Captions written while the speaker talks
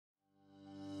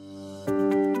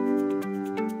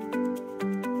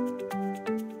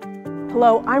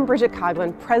Hello, I'm Bridget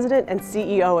Coughlin, President and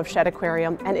CEO of Shedd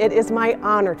Aquarium, and it is my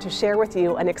honor to share with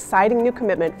you an exciting new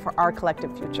commitment for our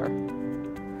collective future.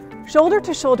 Shoulder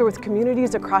to shoulder with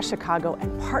communities across Chicago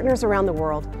and partners around the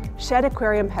world, Shedd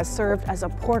Aquarium has served as a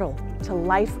portal to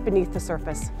life beneath the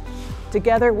surface.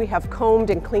 Together, we have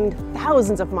combed and cleaned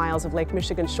thousands of miles of Lake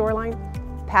Michigan shoreline,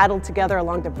 paddled together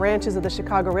along the branches of the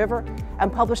Chicago River,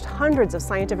 and published hundreds of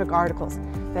scientific articles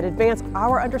that advance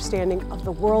our understanding of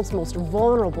the world's most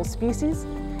vulnerable species.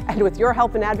 And with your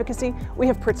help and advocacy, we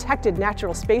have protected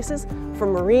natural spaces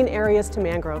from marine areas to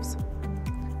mangroves.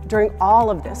 During all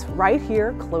of this, right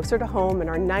here, closer to home in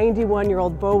our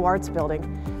 91-year-old Beaux Arts building,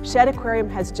 Shedd Aquarium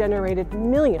has generated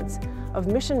millions of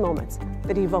mission moments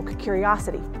that evoke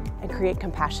curiosity and create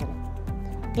compassion.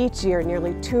 Each year,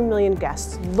 nearly 2 million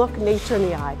guests look nature in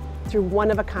the eye through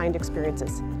one-of-a-kind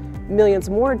experiences. Millions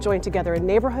more join together in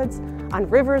neighborhoods, on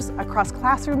rivers, across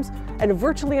classrooms, and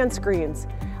virtually on screens.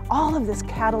 All of this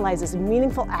catalyzes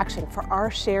meaningful action for our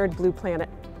shared blue planet.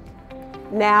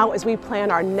 Now, as we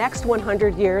plan our next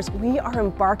 100 years, we are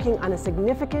embarking on a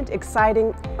significant,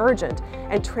 exciting, urgent,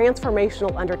 and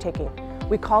transformational undertaking.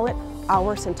 We call it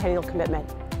our Centennial Commitment.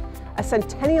 A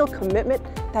centennial commitment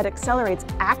that accelerates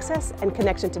access and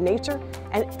connection to nature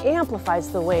and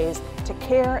amplifies the ways to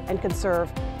care and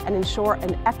conserve and ensure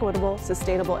an equitable,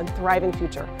 sustainable, and thriving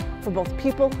future for both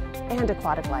people and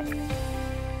aquatic life.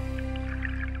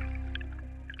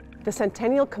 The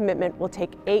Centennial Commitment will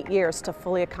take 8 years to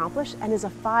fully accomplish and is a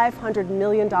 $500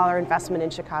 million investment in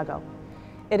Chicago.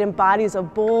 It embodies a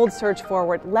bold surge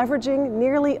forward, leveraging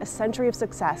nearly a century of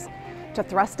success to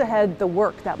thrust ahead the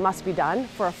work that must be done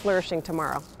for a flourishing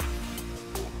tomorrow.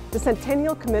 The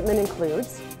Centennial Commitment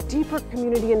includes deeper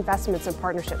community investments and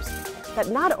partnerships that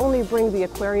not only bring the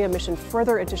aquarium mission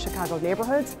further into Chicago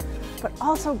neighborhoods, but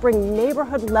also bring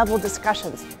neighborhood-level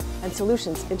discussions and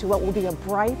solutions into what will be a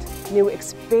bright, new,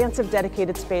 expansive,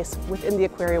 dedicated space within the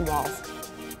aquarium walls.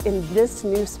 In this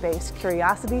new space,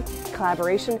 curiosity,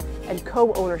 collaboration, and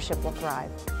co-ownership will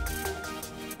thrive.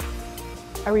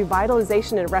 A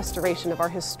revitalization and restoration of our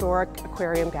historic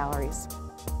aquarium galleries.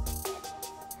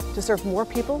 To serve more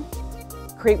people,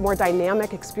 create more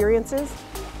dynamic experiences,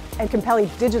 and compelling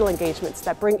digital engagements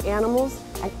that bring animals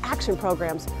and action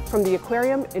programs from the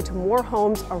aquarium into more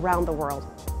homes around the world.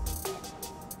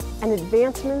 And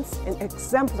advancements in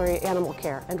exemplary animal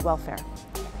care and welfare.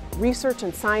 Research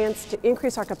and science to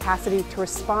increase our capacity to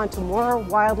respond to more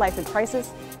wildlife in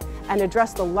crisis and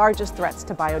address the largest threats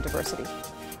to biodiversity.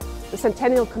 The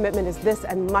Centennial Commitment is this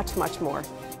and much, much more.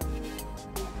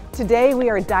 Today, we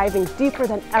are diving deeper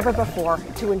than ever before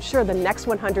to ensure the next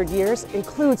 100 years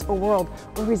includes a world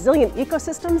where resilient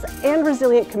ecosystems and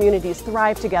resilient communities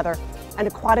thrive together, and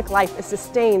aquatic life is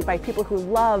sustained by people who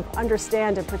love,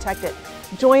 understand, and protect it.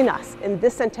 Join us in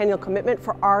this Centennial Commitment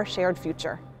for our shared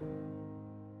future.